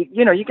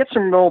you get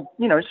some real,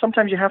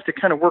 sometimes you have to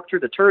kind of work through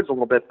the turds a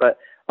little bit, but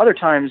other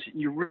times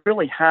you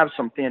really have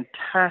some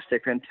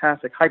fantastic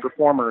high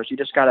performers. You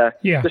just gotta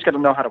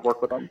know how to work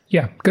with them.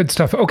 Yeah, good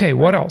stuff. Okay,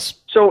 what else?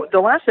 So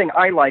the last thing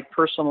I like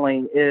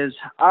personally is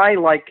I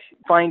like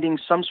finding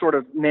some sort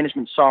of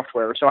management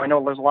software. So I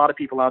know there's a lot of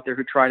people out there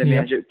who try to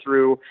manage it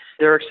through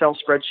their Excel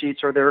spreadsheets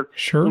or their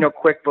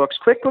QuickBooks.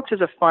 QuickBooks is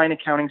a fine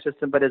accounting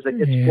system, but it's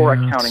for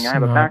accounting. I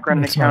have a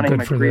background in accounting,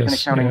 my degree's in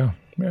accounting.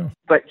 Yeah.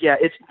 But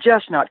it's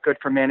just not good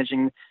for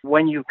managing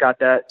when you've got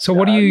that. So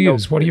what do you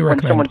use? What do you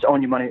recommend? When someone's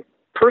owing you money.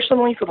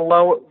 Personally, for the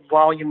low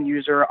volume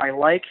user, I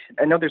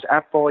know there's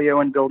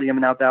AppFolio and Buildium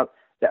and out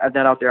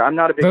there. I'm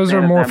not a big fan of them. Those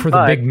are more for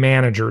the big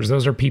managers.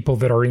 Those are people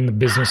that are in the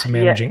business of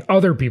managing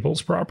other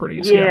people's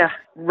properties. Yeah,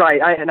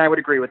 right. I would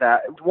agree with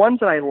that. The ones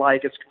that I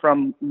like is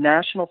from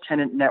National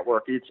Tenant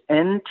Network. It's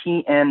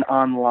NTN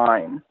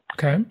Online.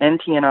 Okay.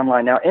 NTN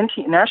Online. Now,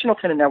 National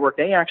Tenant Network,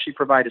 they actually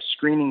provide a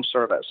screening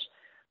service,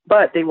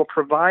 but they will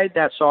provide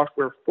that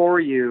software for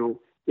you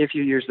if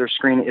you use their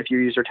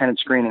tenant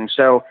screening.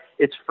 So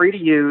it's free to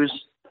use.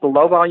 The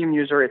low volume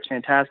user, it's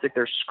fantastic.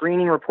 Their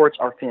screening reports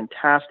are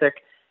fantastic,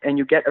 and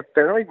you get a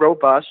fairly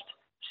robust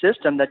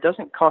system that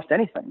doesn't cost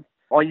anything.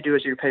 All you do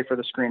is you pay for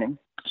the screening.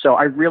 So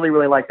I really,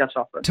 really like that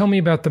software. Tell me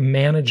about the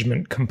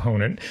management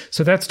component.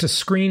 So that's to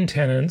screen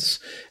tenants,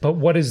 but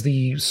what is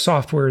the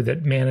software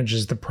that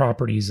manages the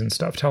properties and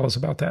stuff? Tell us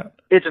about that.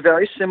 It's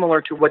very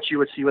similar to what you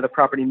would see with a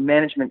property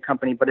management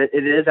company, but it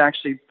is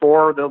actually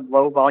for the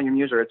low volume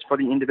user. It's for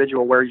the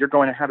individual, where you're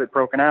going to have it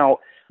broken out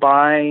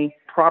by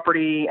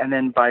property and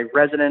then by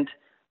resident.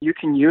 You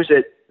can use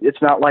it. It's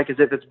not like as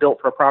if it's built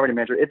for a property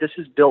manager. This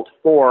is built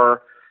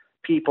for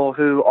people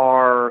who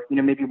are,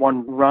 maybe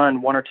run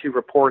 1 or 2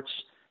 reports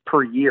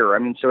per year. I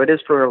mean, so it is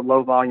for a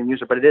low volume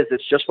user, but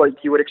it's just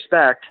what you would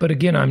expect. But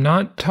again, I'm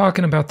not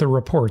talking about the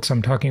reports.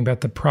 I'm talking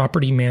about the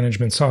property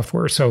management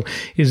software. So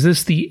is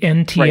this the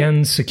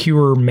NTN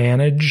Secure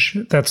Manage?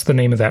 That's the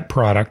name of that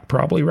product,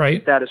 probably,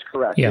 right? That is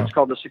correct. Yeah. It's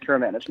called the Secure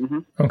Manage. Mm-hmm.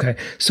 Okay.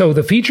 So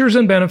the features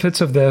and benefits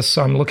of this,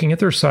 I'm looking at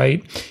their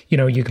site.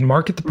 You can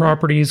market the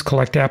properties,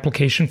 collect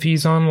application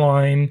fees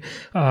online,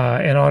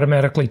 and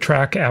automatically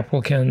track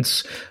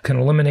applicants, can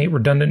eliminate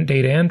redundant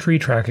data entry,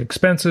 track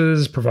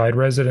expenses, provide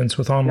residents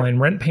with online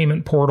rent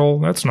payment portal.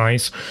 That's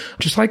nice.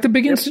 Just like the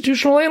big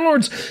institutional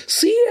landlords.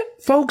 See,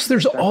 folks,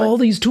 there's all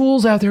these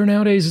tools out there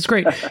nowadays. It's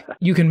great.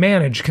 You can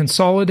manage,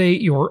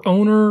 consolidate your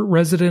owner,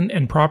 resident,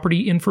 and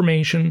property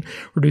information,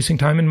 reducing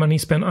time and money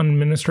spent on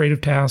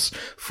administrative tasks,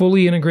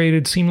 fully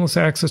integrated, seamless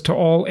access to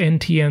all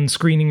NTN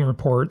screening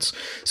reports.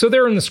 So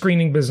they're in the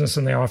screening business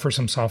and they offer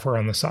some software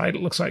on the side,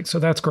 it looks like. So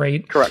that's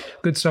great. Correct.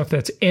 Good stuff.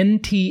 That's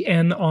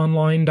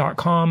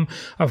ntnonline.com.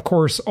 Of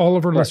course, all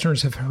of our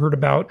listeners have heard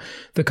about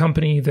the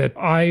company that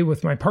I,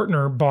 with my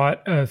partner,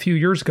 bought a few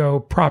years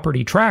ago,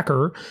 Property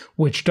Tracker,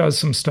 which does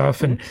some stuff.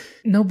 And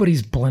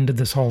nobody's blended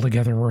this all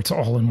together where it's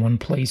all in one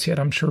place yet.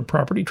 I'm sure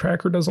Property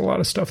Tracker does a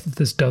lot of stuff that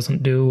this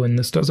doesn't do, and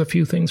this does a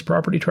few things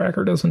Property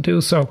Tracker doesn't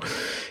do. So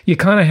you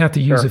kind of have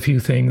to use a few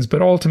things,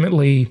 but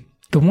ultimately,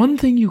 the one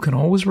thing you can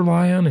always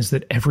rely on is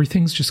that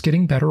everything's just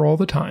getting better all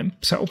the time.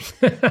 So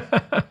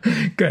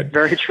good.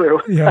 Very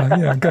true.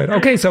 Yeah, good.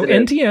 Okay, so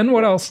NTN,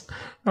 what else?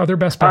 Other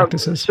best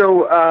practices?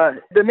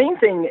 The main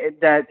thing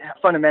that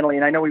fundamentally,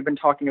 and I know we've been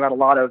talking about a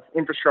lot of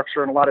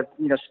infrastructure and a lot of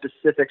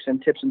specifics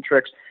and tips and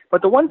tricks,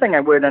 but the one thing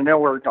I know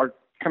we're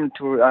coming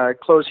to a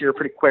close here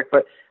pretty quick,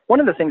 but one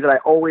of the things that I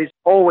always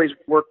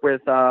work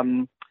with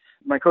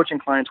my coaching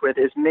clients with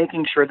is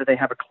making sure that they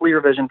have a clear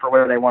vision for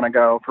where they want to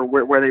go, for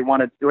where they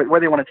want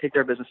to take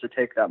their business to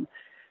take them.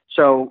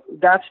 So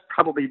that's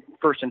probably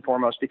first and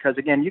foremost, because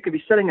again, you could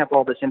be setting up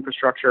all this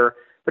infrastructure,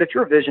 but if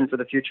your vision for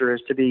the future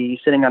is to be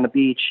sitting on the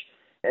beach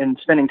and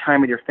spending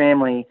time with your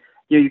family,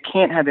 you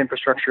can't have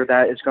infrastructure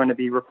that is going to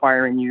be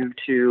requiring you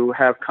to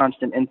have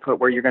constant input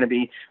where you're going to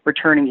be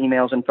returning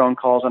emails and phone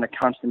calls on a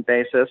constant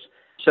basis.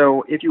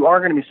 So if you are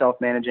going to be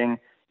self-managing,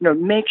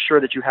 make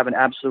sure that you have an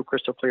absolute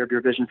crystal clear of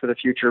your vision for the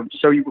future.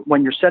 So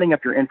when you're setting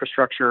up your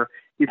infrastructure,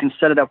 you can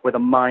set it up with a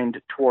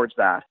mind towards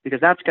that, because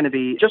that's going to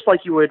be just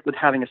like you would with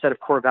having a set of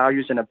core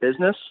values in a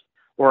business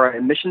or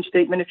a mission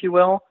statement, if you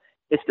will.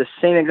 It's the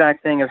same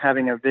exact thing of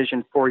having a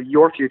vision for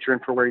your future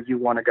and for where you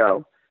want to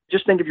go.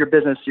 Just think of your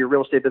business, your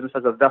real estate business,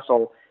 as a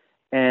vessel.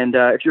 And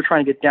if you're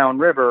trying to get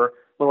downriver,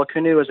 well, a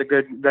canoe is a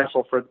good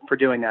vessel for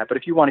doing that. But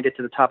if you want to get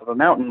to the top of a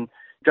mountain,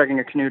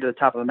 dragging a canoe to the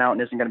top of the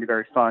mountain isn't going to be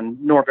very fun,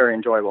 nor very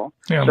enjoyable.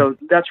 Yeah. So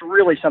that's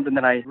really something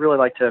that I really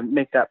like to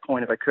make that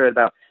point, if I could,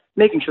 about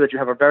making sure that you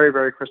have a very,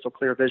 very crystal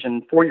clear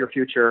vision for your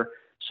future,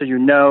 so you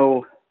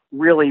know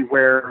really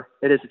where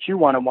it is that you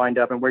want to wind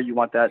up and where you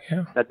want that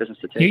business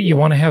to take. You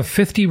want to have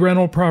 50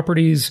 rental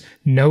properties,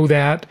 know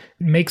that,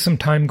 make some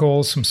time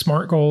goals, some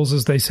SMART goals,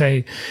 as they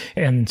say,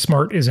 and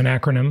SMART is an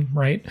acronym,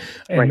 right?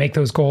 And make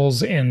those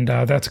goals, and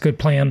that's a good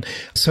plan,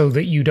 so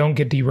that you don't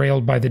get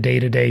derailed by the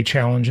day-to-day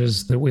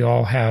challenges that we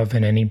all have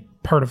in any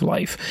part of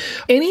life.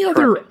 Any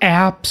other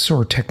apps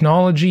or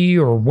technology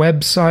or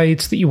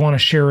websites that you want to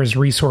share as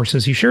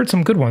resources? You shared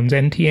some good ones,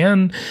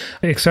 NTN,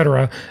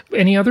 etc.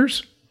 Any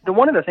others?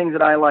 One of the things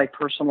that I like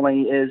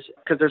personally is,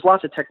 because there's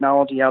lots of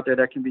technology out there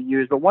that can be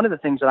used, but one of the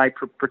things that I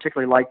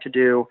particularly like to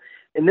do,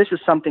 and this is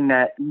something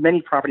that many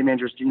property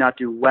managers do not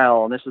do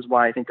well, and this is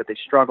why I think that they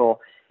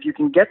struggle, if you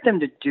can get them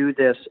to do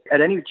this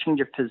at any change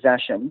of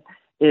possession,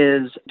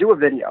 is do a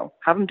video.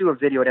 Have them do a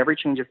video at every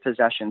change of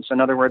possession. So in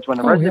other words, when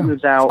the resident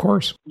moves out,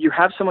 you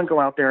have someone go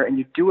out there and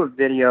you do a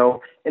video.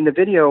 In the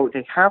video,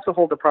 they have to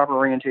hold the proper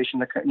orientation.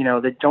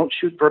 They don't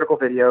shoot vertical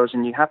videos,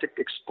 and you have to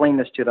explain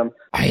this to them.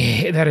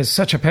 That is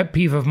such a pet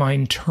peeve of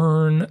mine.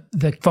 Turn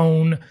the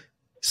phone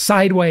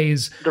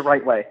sideways, the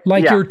right way,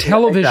 like your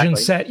television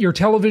set. Your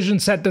television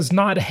set does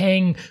not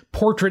hang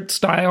portrait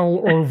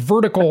style or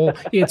vertical.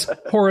 It's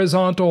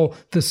horizontal.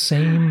 The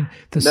same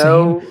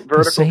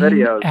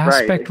videos,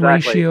 aspect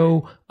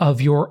ratio of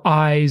your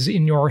eyes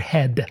in your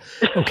head.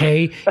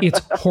 Okay,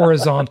 it's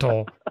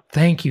horizontal.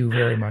 Thank you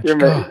very much.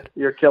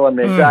 You're killing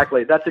me.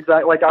 Exactly. That's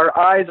exactly, like, our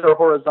eyes are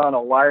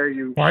horizontal. Why are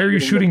you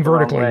shooting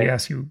vertically?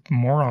 Yes, you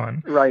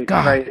moron. Right.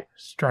 God, right.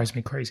 This drives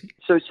me crazy.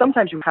 So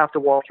sometimes you have to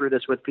walk through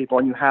this with people,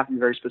 and you have to be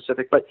very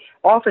specific, but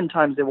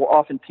oftentimes they will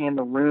often pan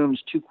the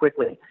rooms too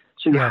quickly.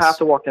 So you have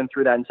to walk them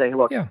through that and say, hey,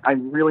 look, I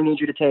really need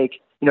you to take,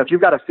 if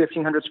you've got a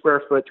 1,500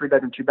 square foot,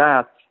 3-bedroom,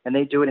 2-bath, and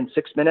they do it in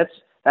 6 minutes,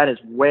 that is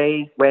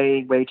way,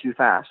 way, way too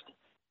fast.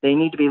 They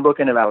need to be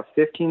looking at about a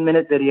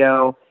 15-minute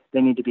video. They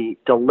need to be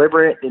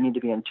deliberate. They need to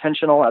be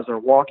intentional as they're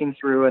walking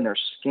through and they're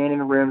scanning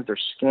the rooms, they're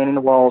scanning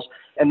the walls,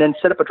 and then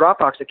set up a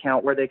Dropbox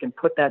account where they can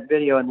put that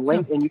video and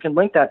link, and you can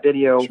link that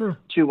video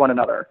to one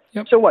another.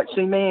 Yep. So what?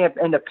 So you may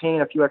end up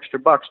paying a few extra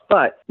bucks,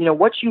 but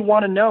what you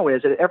want to know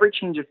is at every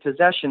change of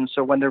possession,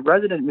 so when the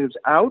resident moves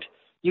out,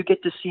 you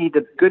get to see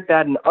the good,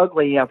 bad, and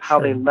ugly of how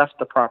they left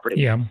the property.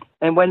 Yeah.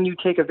 And when you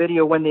take a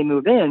video when they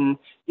move in,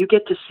 you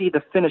get to see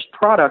the finished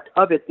product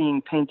of it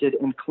being painted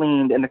and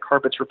cleaned and the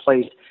carpets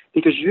replaced,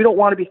 because you don't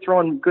want to be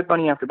throwing good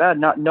money after bad,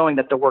 not knowing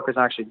that the work has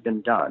actually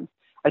been done.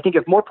 I think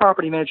if more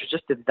property managers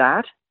just did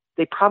that,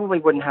 they probably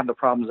wouldn't have the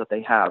problems that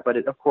they have. But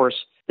of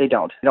course, they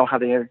don't. They don't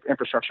have the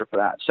infrastructure for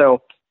that.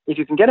 So if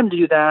you can get them to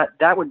do that,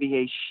 that would be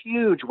a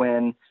huge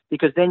win,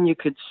 because then you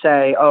could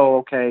say, oh,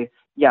 okay,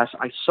 yes,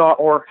 I saw,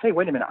 or hey,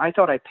 wait a minute, I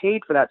thought I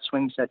paid for that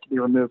swing set to be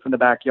removed from the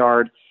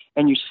backyard,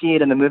 and you see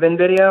it in the move-in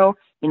video,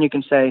 and you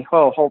can say,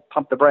 oh,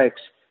 pump the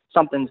brakes,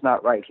 something's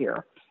not right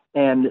here.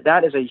 And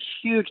that is a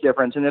huge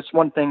difference, and it's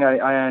one thing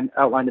I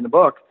outlined in the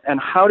book, and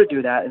how to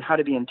do that and how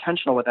to be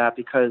intentional with that,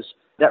 because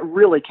that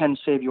really can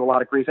save you a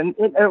lot of grief. And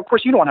of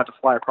course, you don't have to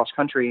fly across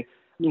country,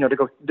 to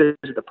go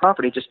visit the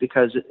property just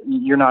because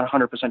you're not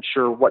 100%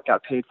 sure what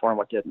got paid for and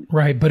what didn't.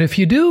 Right. But if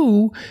you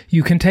do,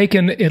 you can take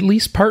an at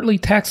least partly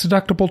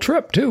tax-deductible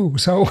trip, too.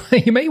 So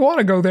you may want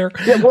to go there.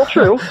 Yeah, well,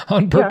 true.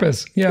 On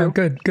purpose. Yeah,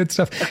 good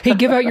stuff. Hey,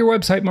 give out your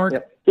website, Mark.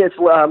 Yeah, it's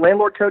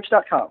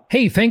landlordcoach.com.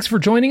 Hey, thanks for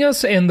joining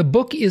us. And the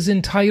book is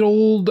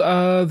entitled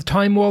The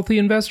Time Wealthy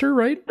Investor,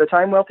 right? The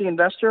Time Wealthy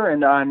Investor,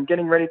 and I'm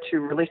getting ready to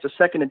release a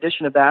second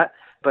edition of that.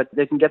 But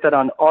they can get that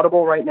on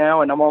Audible right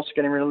now, and I'm also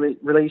going to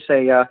release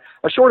a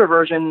shorter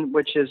version,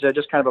 which is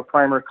just kind of a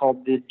primer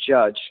called The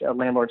Judge, A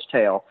Landlord's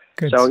Tale.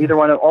 Good so stuff. either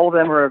one, all of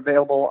them are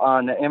available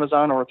on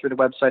Amazon or through the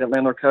website at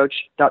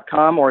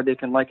landlordcoach.com, or they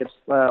can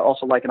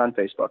also like it on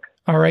Facebook.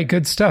 All right,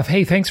 good stuff.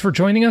 Hey, thanks for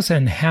joining us,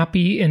 and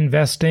happy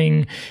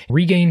investing.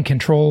 Regain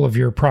control of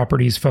your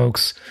properties,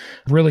 folks.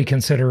 Really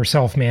consider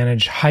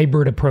self-managed,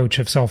 hybrid approach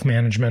of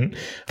self-management.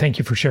 Thank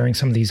you for sharing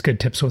some of these good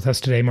tips with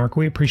us today, Mark.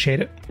 We appreciate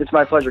it. It's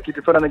my pleasure. Keep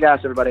your foot on the gas,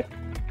 everybody.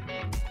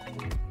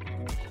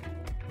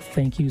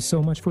 Thank you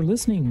so much for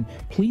listening.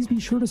 Please be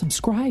sure to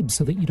subscribe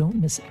so that you don't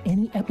miss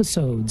any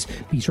episodes.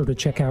 Be sure to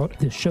check out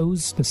the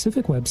show's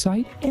specific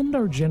website and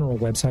our general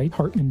website,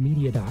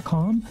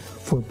 hartmanmedia.com,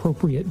 for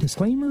appropriate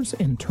disclaimers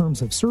and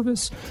terms of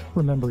service.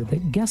 Remember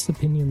that guest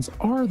opinions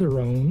are their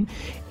own,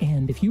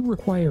 and if you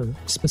require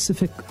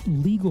specific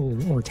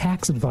legal or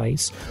tax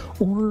advice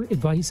or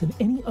advice in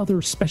any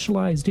other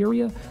specialized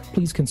area,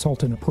 please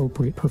consult an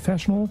appropriate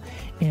professional.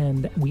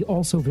 And we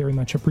also very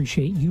much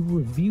appreciate you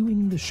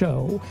reviewing the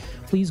show.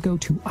 Please go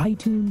to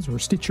iTunes or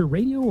Stitcher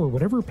Radio or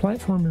whatever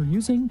platform you're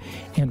using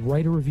and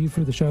write a review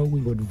for the show.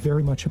 We would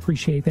very much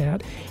appreciate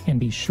that. And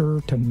be sure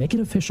to make it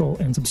official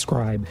and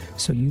subscribe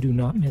so you do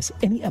not miss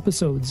any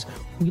episodes.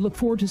 We look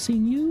forward to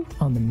seeing you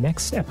on the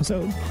next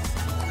episode.